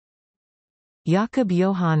Jakob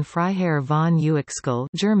Johann Freiherr von Uexküll,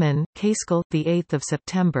 German, Kaskell, the 8th of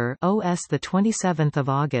September, OS the 27th of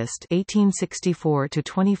August, 1864 to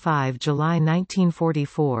 25 July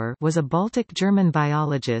 1944, was a Baltic German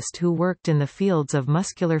biologist who worked in the fields of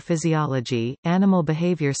muscular physiology, animal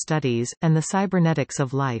behavior studies, and the cybernetics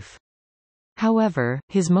of life. However,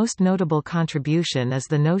 his most notable contribution is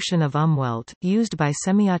the notion of Umwelt, used by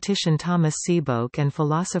semiotician Thomas Seebeck and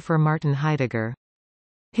philosopher Martin Heidegger.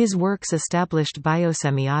 His works established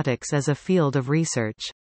biosemiotics as a field of research.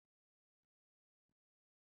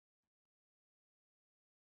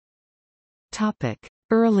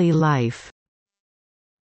 Early life.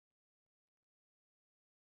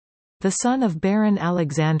 The son of Baron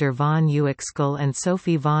Alexander von Uexküll and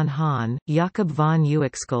Sophie von Hahn, Jakob von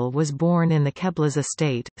Uexküll was born in the Keblas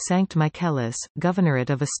estate, Sankt Michaelis, Governorate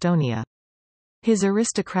of Estonia. His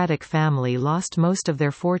aristocratic family lost most of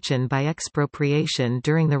their fortune by expropriation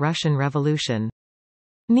during the Russian Revolution.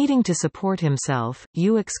 Needing to support himself,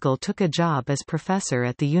 Uexküll took a job as professor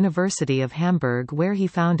at the University of Hamburg, where he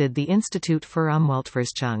founded the Institut für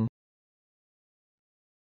Umweltforschung.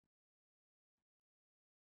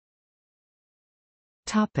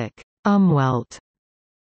 Umwelt.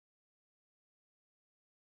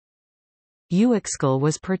 Uexküll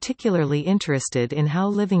was particularly interested in how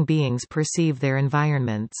living beings perceive their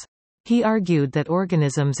environments. He argued that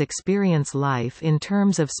organisms experience life in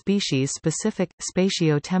terms of species-specific,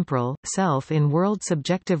 spatio-temporal, self-in-world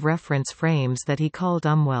subjective reference frames that he called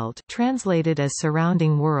Umwelt, translated as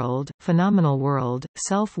surrounding world, phenomenal world,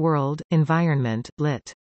 self-world, environment,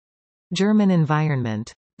 lit. German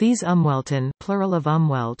environment. These Umwelten, plural of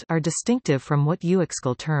Umwelt, are distinctive from what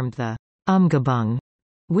Uexküll termed the Umgebung,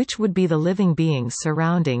 which would be the living being's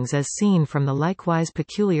surroundings as seen from the likewise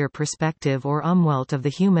peculiar perspective or Umwelt of the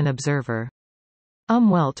human observer.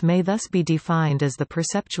 Umwelt may thus be defined as the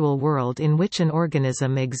perceptual world in which an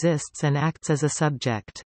organism exists and acts as a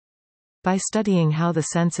subject. By studying how the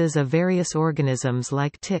senses of various organisms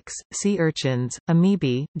like ticks, sea urchins,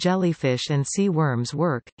 amoebae, jellyfish and sea worms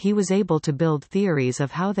work, he was able to build theories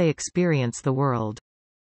of how they experience the world.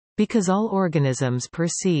 Because all organisms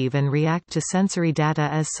perceive and react to sensory data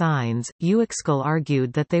as signs, Uexküll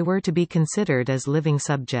argued that they were to be considered as living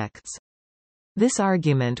subjects. This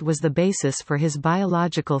argument was the basis for his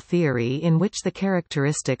biological theory, in which the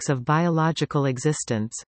characteristics of biological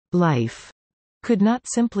existence, life, could not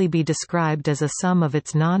simply be described as a sum of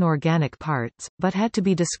its non-organic parts, but had to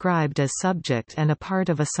be described as subject and a part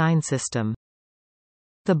of a sign system.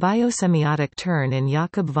 The biosemiotic turn in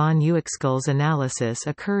Jakob von Uexküll's analysis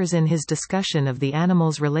occurs in his discussion of the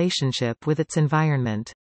animal's relationship with its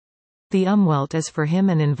environment. The Umwelt is for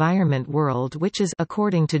him an environment world which is,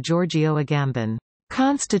 according to Giorgio Agamben,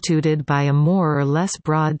 constituted by a more or less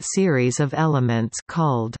broad series of elements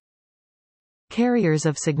called carriers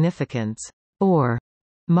of significance, or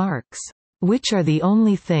marks, which are the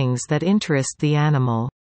only things that interest the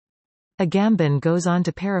animal. Agamben goes on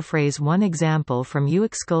to paraphrase one example from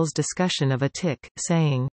Uexküll's discussion of a tick,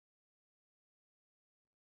 saying,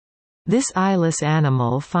 "This eyeless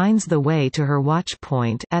animal finds the way to her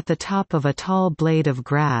watchpoint at the top of a tall blade of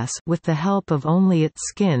grass with the help of only its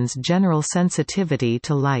skin's general sensitivity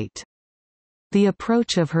to light. The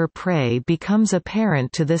approach of her prey becomes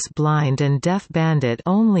apparent to this blind and deaf bandit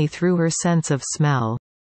only through her sense of smell.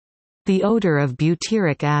 The odor of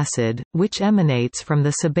butyric acid, which emanates from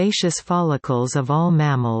the sebaceous follicles of all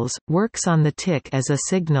mammals, works on the tick as a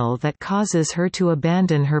signal that causes her to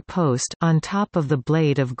abandon her post on top of the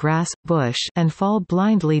blade of grass, bush, and fall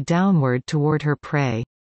blindly downward toward her prey.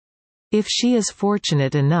 If she is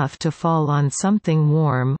fortunate enough to fall on something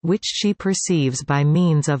warm, which she perceives by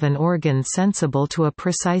means of an organ sensible to a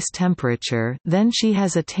precise temperature, then she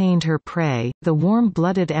has attained her prey, the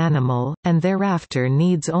warm-blooded animal, and thereafter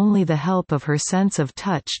needs only the help of her sense of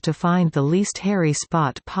touch to find the least hairy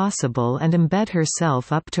spot possible and embed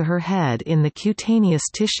herself up to her head in the cutaneous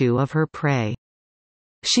tissue of her prey.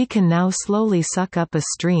 She can now slowly suck up a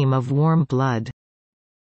stream of warm blood."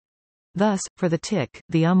 Thus, for the tick,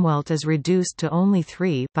 the Umwelt is reduced to only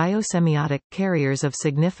three biosemiotic carriers of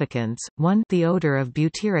significance: 1, the odor of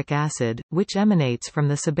butyric acid, which emanates from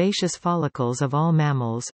the sebaceous follicles of all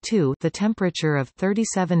mammals; 2, the temperature of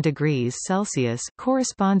 37 degrees Celsius,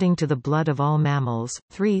 corresponding to the blood of all mammals;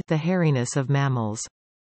 3, the hairiness of mammals.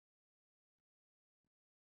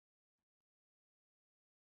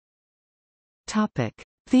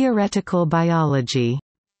 Theoretical biology.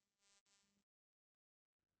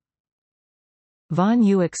 Von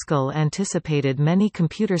Uexküll anticipated many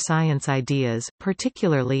computer science ideas,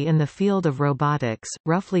 particularly in the field of robotics.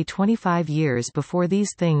 Roughly 25 years before these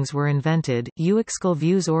things were invented, Uexküll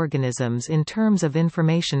views organisms in terms of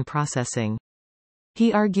information processing.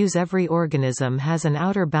 He argues every organism has an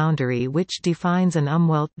outer boundary which defines an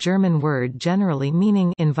Umwelt, German word generally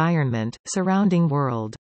meaning environment, surrounding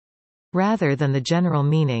world. Rather than the general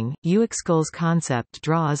meaning, Uexküll's concept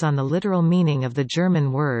draws on the literal meaning of the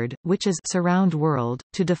German word, which is surround world,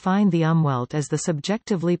 to define the Umwelt as the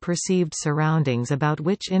subjectively perceived surroundings about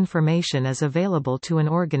which information is available to an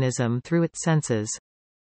organism through its senses.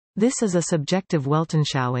 This is a subjective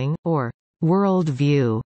Weltanschauung, or world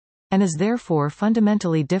view, and is therefore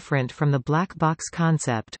fundamentally different from the black box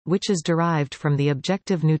concept, which is derived from the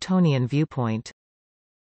objective Newtonian viewpoint.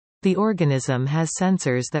 The organism has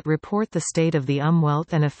sensors that report the state of the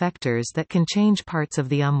Umwelt and effectors that can change parts of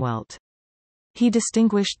the Umwelt. He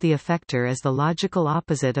distinguished the effector as the logical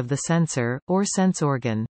opposite of the sensor, or sense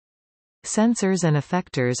organ. Sensors and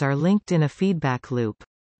effectors are linked in a feedback loop.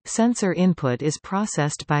 Sensor input is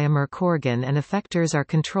processed by a merkorgan and effectors are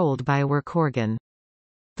controlled by a workorgan.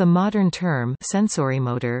 The modern term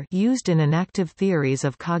sensorimotor used in enactive theories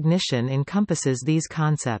of cognition encompasses these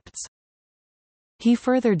concepts. He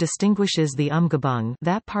further distinguishes the Umgebung,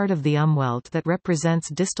 that part of the Umwelt that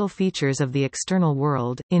represents distal features of the external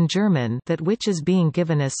world, in German that which is being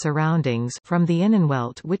given as surroundings, from the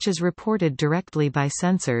Innenwelt which is reported directly by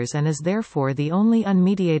sensors and is therefore the only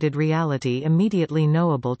unmediated reality immediately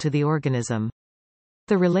knowable to the organism.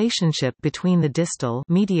 The relationship between the distal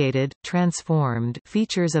mediated, transformed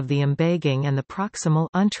features of the Umgebung and the proximal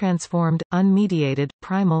untransformed, unmediated,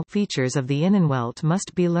 primal features of the Innenwelt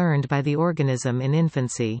must be learned by the organism in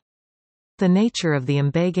infancy. The nature of the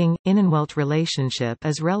Umgebung-Innenwelt relationship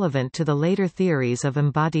is relevant to the later theories of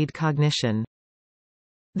embodied cognition.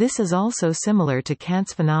 This is also similar to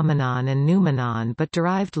Kant's phenomenon and noumenon but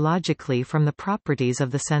derived logically from the properties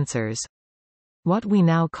of the sensors. What we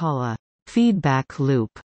now call a feedback loop,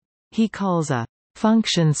 he calls a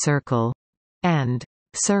function circle, and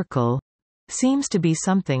circle seems to be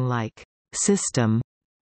something like system.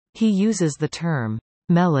 He uses the term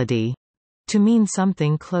melody to mean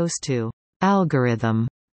something close to algorithm.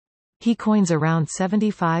 He coins around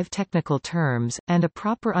 75 technical terms, and a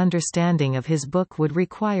proper understanding of his book would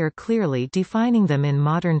require clearly defining them in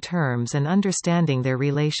modern terms and understanding their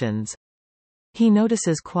relations. He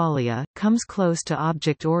notices qualia, comes close to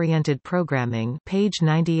object-oriented programming page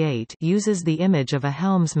 98 uses the image of a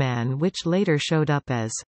helmsman which later showed up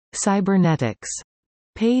as cybernetics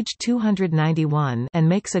page 291 and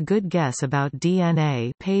makes a good guess about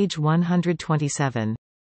DNA page 127.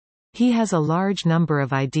 He has a large number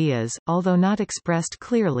of ideas, although not expressed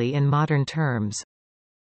clearly in modern terms.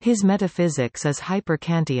 His metaphysics is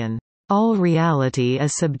hyper-Kantian. All reality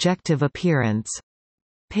is subjective appearance.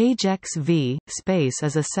 Page XV, space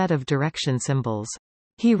is a set of direction symbols.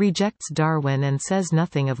 He rejects Darwin and says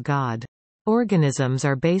nothing of God. Organisms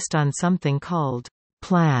are based on something called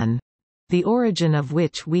plan, the origin of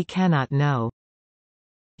which we cannot know.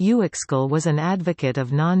 Uexküll was an advocate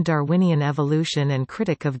of non-Darwinian evolution and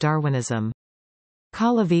critic of Darwinism.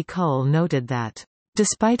 Uexküll noted that,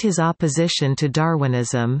 despite his opposition to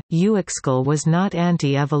Darwinism, Uexküll was not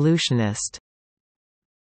anti-evolutionist.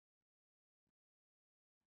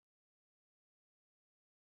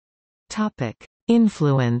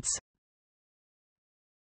 Influence.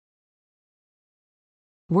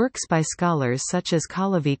 Works by scholars such as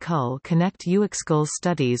Uexküll connect Uexküll's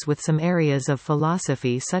studies with some areas of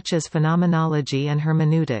philosophy such as phenomenology and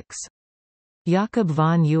hermeneutics. Jakob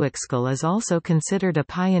von Uexküll is also considered a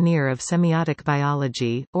pioneer of semiotic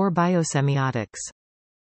biology, or biosemiotics.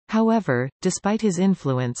 However, despite his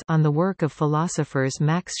influence on the work of philosophers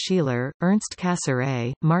Max Scheler, Ernst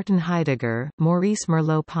Cassirer, Martin Heidegger, Maurice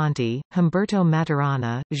Merleau-Ponty, Humberto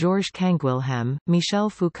Maturana, Georges Canguilhem, Michel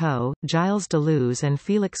Foucault, Gilles Deleuze and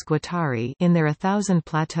Félix Guattari in their A Thousand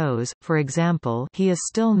Plateaus, for example, he is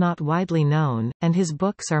still not widely known, and his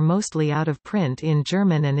books are mostly out of print in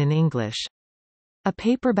German and in English. A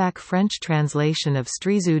paperback French translation of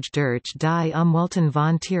Strezuge durch die Umwelten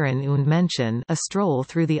von Tieren und Menschen, A Stroll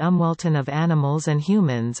Through the Umwelten of Animals and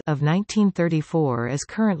Humans of 1934 is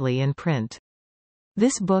currently in print.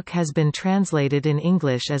 This book has been translated in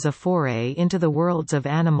English as a foray into the worlds of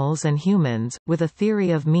animals and humans, with a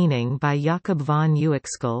theory of meaning by Jakob von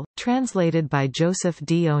Uexküll, translated by Joseph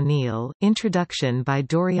D. O'Neill, introduction by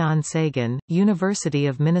Dorian Sagan, University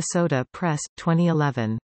of Minnesota Press,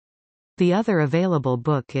 2011. The other available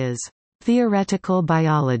book is Theoretical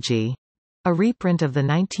Biology, a reprint of the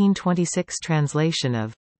 1926 translation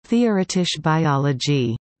of Theoretische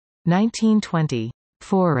Biologie 1920.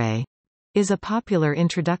 Foray is a popular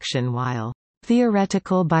introduction, while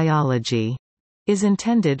theoretical biology is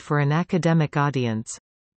intended for an academic audience.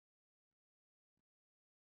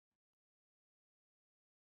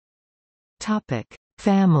 Topic: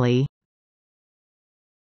 Family.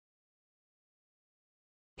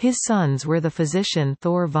 His sons were the physician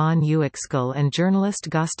Thor von Uexküll and journalist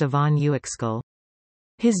Gösta von Uexküll.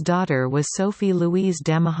 His daughter was Sophie Louise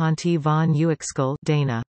Damahanti von Uexküll,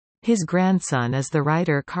 Dana. His grandson is the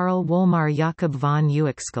writer Karl Wolmar Jakob von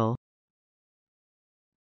Uexküll.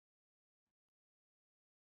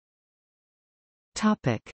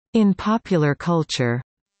 In popular culture,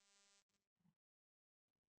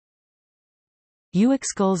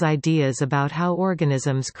 Uexküll's ideas about how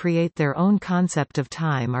organisms create their own concept of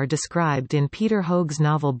time are described in Peter Hoag's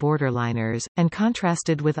novel Borderliners, and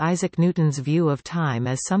contrasted with Isaac Newton's view of time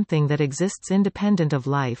as something that exists independent of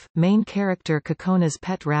life. Main character Kokona's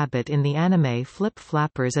pet rabbit in the anime Flip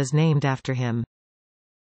Flappers is named after him.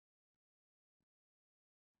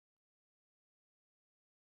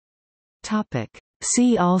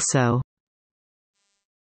 See also: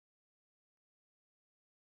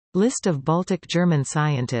 List of Baltic German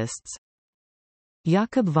scientists,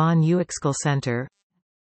 Jakob von Uexküll Center,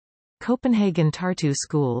 Copenhagen Tartu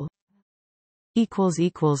School.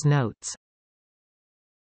 Notes